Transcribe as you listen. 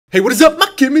Hey, what is up, my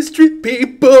chemistry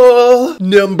people?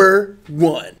 Number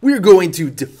 1. We're going to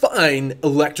define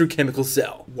electrochemical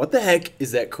cell. What the heck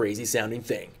is that crazy sounding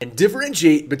thing? And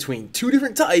differentiate between two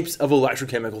different types of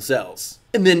electrochemical cells.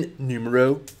 And then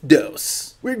numero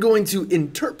dos. We're going to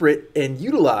interpret and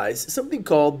utilize something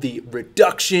called the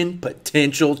reduction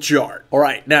potential chart.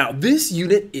 Alright, now this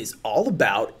unit is all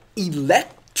about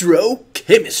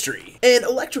electrochemistry.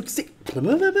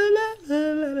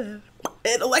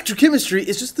 And electrochemistry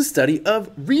is just the study of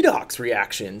redox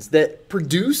reactions that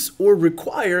produce or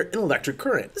require an electric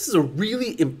current. This is a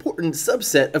really important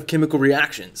subset of chemical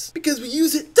reactions because we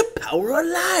use it to power our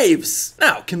lives.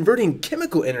 Now, converting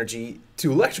chemical energy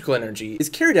to electrical energy is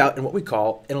carried out in what we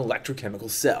call an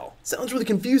electrochemical cell. Sounds really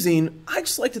confusing. I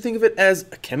just like to think of it as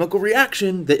a chemical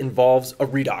reaction that involves a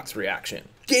redox reaction,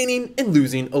 gaining and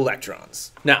losing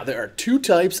electrons. Now, there are two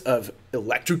types of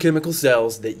electrochemical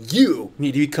cells that you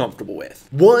need to be comfortable with.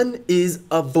 One is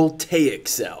a voltaic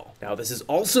cell. Now, this is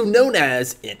also known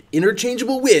as an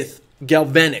interchangeable with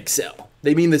galvanic cell.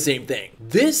 They mean the same thing.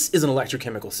 This is an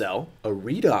electrochemical cell, a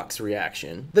redox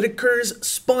reaction that occurs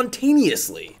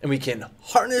spontaneously, and we can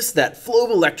harness that flow of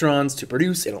electrons to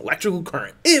produce an electrical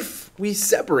current if we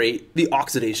separate the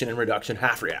oxidation and reduction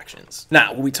half reactions.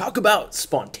 Now, when we talk about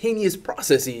spontaneous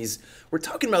processes, we're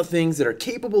talking about things that are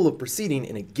capable of proceeding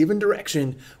in a given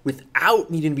direction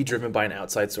without needing to be driven by an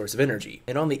outside source of energy.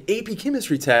 And on the AP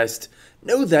Chemistry test,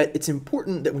 know that it's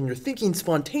important that when you're thinking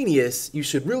spontaneous, you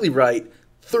should really write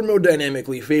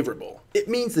thermodynamically favorable. It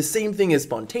means the same thing as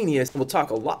spontaneous, and we'll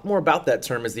talk a lot more about that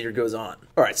term as the year goes on.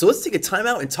 Alright, so let's take a time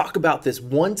out and talk about this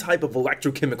one type of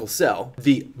electrochemical cell,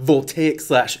 the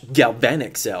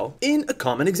voltaic/galvanic cell, in a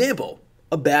common example,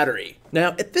 a battery.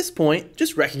 Now, at this point,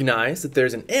 just recognize that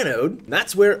there's an anode, and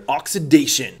that's where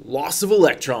oxidation, loss of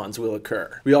electrons, will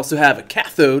occur. We also have a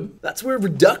cathode, that's where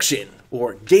reduction,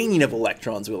 or gaining of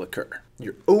electrons, will occur.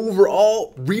 Your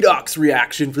overall redox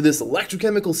reaction for this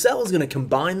electrochemical cell is going to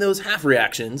combine those half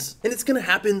reactions, and it's going to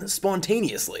happen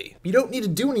spontaneously. You don't need to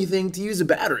do anything to use a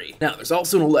battery. Now, there's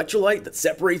also an electrolyte that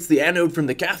separates the anode from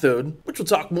the cathode, which we'll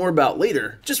talk more about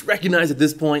later. Just recognize at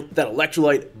this point that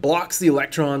electrolyte blocks the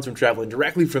electrons from traveling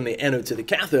directly from the anode to the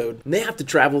cathode, and they have to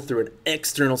travel through an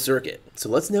external circuit. So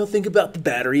let's now think about the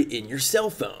battery in your cell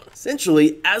phone.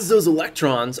 Essentially, as those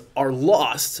electrons are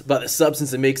lost by the substance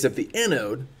that makes up the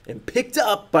anode, and picked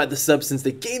up by the substance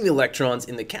that gained the electrons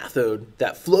in the cathode,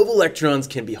 that flow of electrons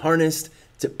can be harnessed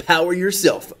to power your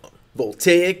cell phone.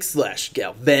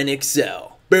 Voltaic/galvanic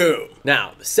cell. Boom!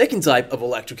 Now, the second type of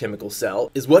electrochemical cell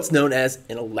is what's known as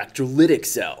an electrolytic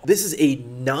cell. This is a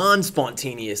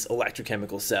non-spontaneous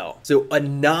electrochemical cell, so a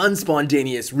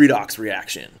non-spontaneous redox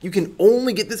reaction. You can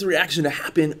only get this reaction to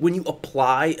happen when you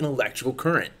apply an electrical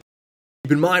current.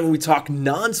 Keep in mind, when we talk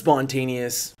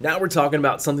non-spontaneous, now we're talking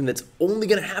about something that's only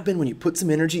going to happen when you put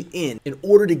some energy in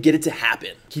order to get it to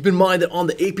happen. Keep in mind that on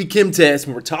the AP Chem test,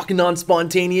 when we're talking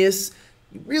non-spontaneous,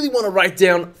 you really want to write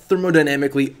down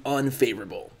thermodynamically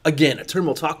unfavorable. Again, a term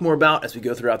we'll talk more about as we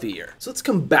go throughout the year. So let's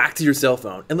come back to your cell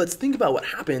phone and let's think about what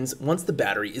happens once the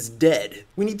battery is dead.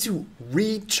 We need to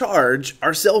recharge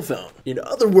our cell phone. In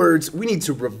other words, we need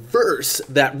to reverse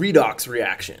that redox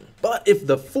reaction. But if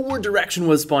the forward direction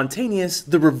was spontaneous,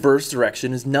 the reverse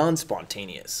direction is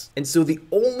non-spontaneous. And so the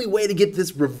only way to get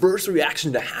this reverse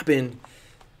reaction to happen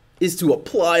is to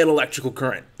apply an electrical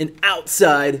current, an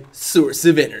outside source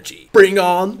of energy. Bring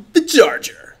on the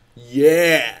charger.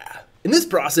 Yeah! In this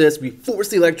process, we force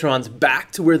the electrons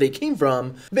back to where they came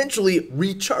from, eventually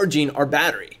recharging our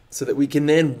battery, so that we can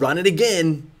then run it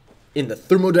again in the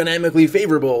thermodynamically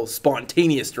favorable,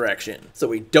 spontaneous direction, so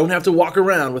we don't have to walk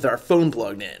around with our phone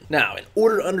plugged in. Now, in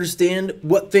order to understand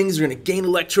what things are going to gain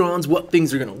electrons, what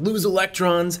things are going to lose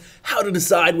electrons, how to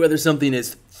decide whether something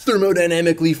is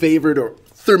thermodynamically favored or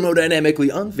thermodynamically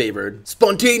unfavored,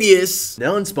 spontaneous,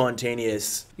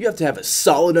 non-spontaneous, you have to have a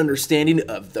solid understanding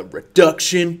of the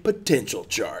reduction potential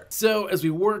chart. So as we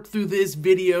work through this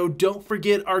video, don't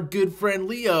forget our good friend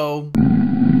Leo.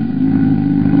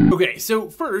 Okay, so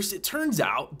first, it turns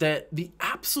out that the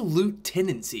absolute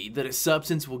tendency that a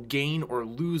substance will gain or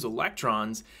lose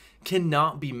electrons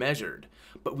cannot be measured,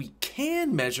 but we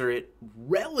can measure it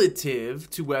relative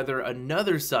to whether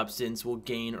another substance will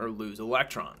gain or lose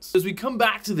electrons. As we come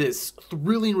back to this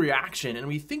thrilling reaction and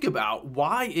we think about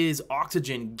why is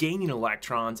oxygen gaining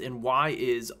electrons and why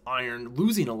is iron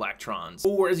losing electrons,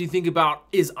 or as you think about,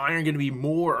 is iron going to be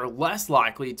more or less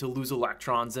likely to lose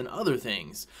electrons than other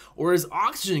things, or is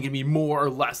oxygen going to be more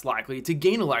or less likely to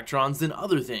gain electrons than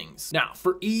other things. Now,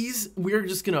 for ease, we're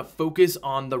just going to focus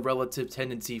on the relative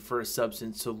tendency for a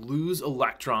substance to lose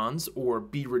electrons or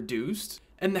be reduced,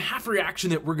 And the half reaction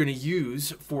that we're going to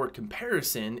use for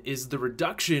comparison is the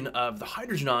reduction of the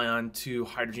hydrogen ion to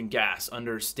hydrogen gas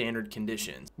under standard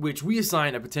conditions, which we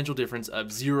assign a potential difference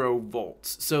of 0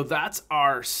 volts. So that's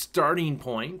our starting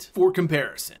point for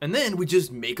comparison. And then we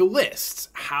just make a list.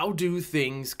 How do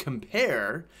things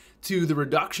compare to the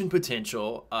reduction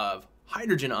potential of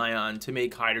hydrogen ion to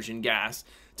make hydrogen gas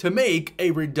to make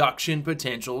a reduction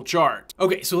potential chart?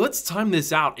 Okay, so let's time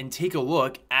this out and take a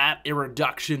look at a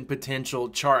reduction potential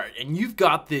chart. And you've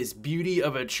got this beauty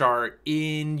of a chart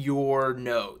in your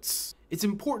notes. It's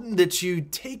important that you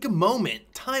take a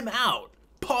moment, time out,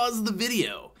 pause the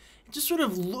video, and just sort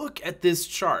of look at this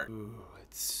chart. Ooh,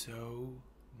 it's so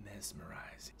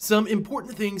mesmerizing. Some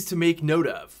important things to make note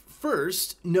of.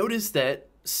 First, notice that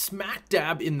smack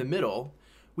dab in the middle,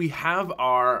 we have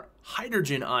our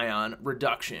hydrogen ion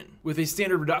reduction with a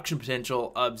standard reduction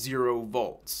potential of 0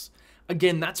 volts.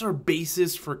 Again, that's our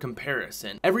basis for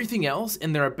comparison. Everything else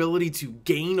and their ability to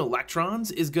gain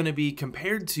electrons is going to be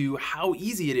compared to how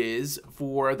easy it is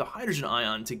for the hydrogen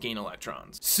ion to gain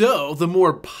electrons. So the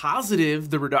more positive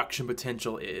the reduction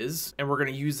potential is, and we're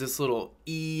going to use this little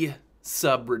E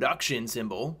sub reduction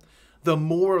symbol, the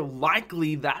more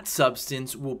likely that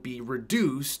substance will be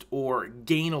reduced or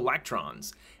gain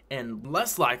electrons, and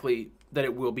less likely that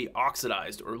it will be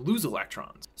oxidized or lose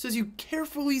electrons. So as you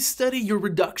carefully study your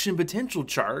reduction potential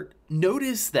chart,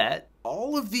 notice that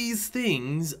all of these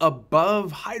things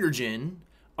above hydrogen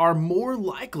are more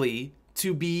likely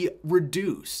to be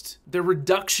reduced. The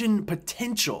reduction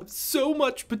potential, so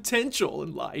much potential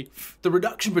in life. The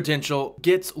reduction potential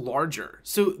gets larger.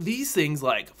 So these things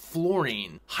like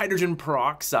fluorine, hydrogen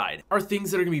peroxide are things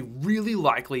that are gonna be really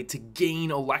likely to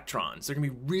gain electrons. They're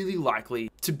gonna be really likely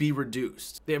to be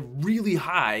reduced. They have really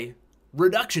high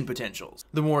reduction potentials.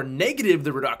 The more negative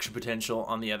the reduction potential,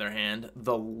 on the other hand,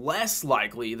 the less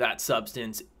likely that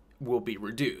substance will be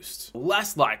reduced.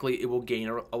 Less likely it will gain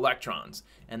electrons,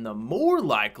 and the more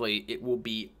likely it will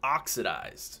be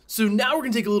oxidized. So now we're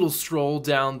gonna take a little stroll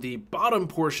down the bottom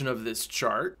portion of this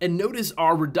chart and notice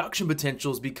our reduction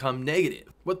potentials become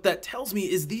negative. What that tells me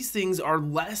is these things are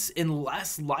less and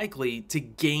less likely to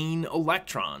gain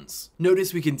electrons.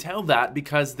 Notice we can tell that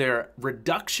because their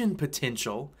reduction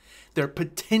potential, their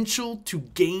potential to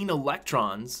gain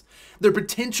electrons, their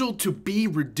potential to be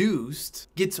reduced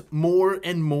gets more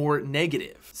and more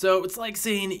negative. So it's like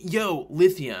saying, yo,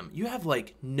 lithium, you have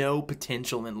like no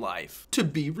potential in life to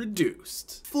be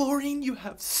reduced. Fluorine, you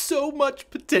have so much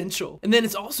potential. And then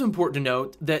it's also important to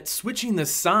note that switching the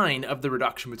sign of the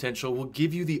reduction potential will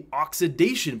give you the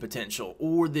oxidation potential,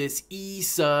 or this E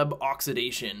sub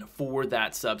oxidation for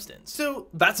that substance. So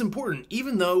that's important.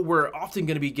 Even though we're often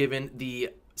going to be given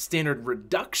the standard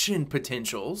reduction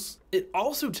potentials, it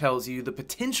also tells you the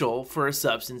potential for a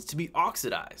substance to be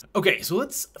oxidized. Okay, so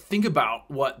let's think about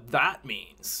what that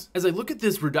means. As I look at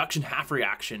this reduction half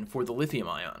reaction for the lithium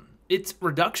ion, its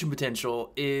reduction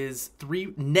potential is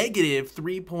negative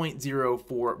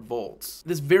 3.04 volts.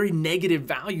 This very negative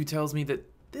value tells me that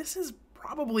this is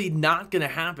probably not gonna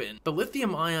happen. The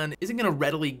lithium ion isn't gonna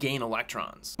readily gain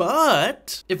electrons.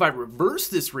 But if I reverse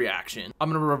this reaction,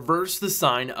 I'm gonna reverse the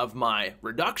sign of my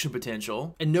reduction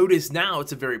potential, and notice now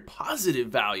it's a very positive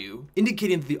value,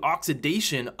 indicating that the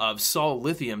oxidation of solid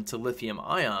lithium to lithium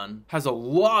ion has a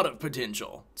lot of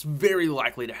potential. It's very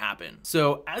likely to happen.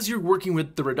 So as you're working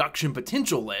with the reduction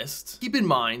potential list, keep in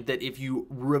mind that if you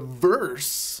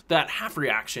reverse that half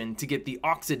reaction to get the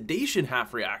oxidation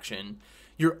half reaction,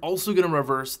 you're also going to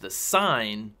reverse the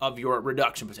sign of your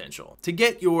reduction potential to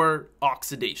get your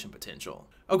oxidation potential.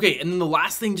 Okay, and then the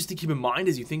last thing just to keep in mind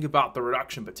as you think about the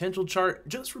reduction potential chart,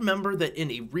 just remember that in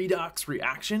a redox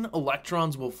reaction,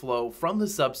 electrons will flow from the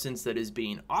substance that is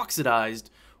being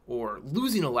oxidized or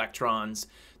losing electrons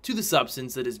to the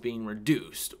substance that is being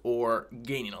reduced or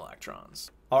gaining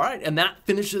electrons. All right, and that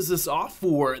finishes us off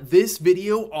for this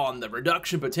video on the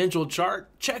reduction potential chart.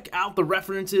 Check out the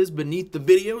references beneath the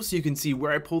video so you can see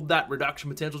where I pulled that reduction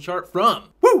potential chart from.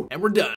 Woo! And we're done.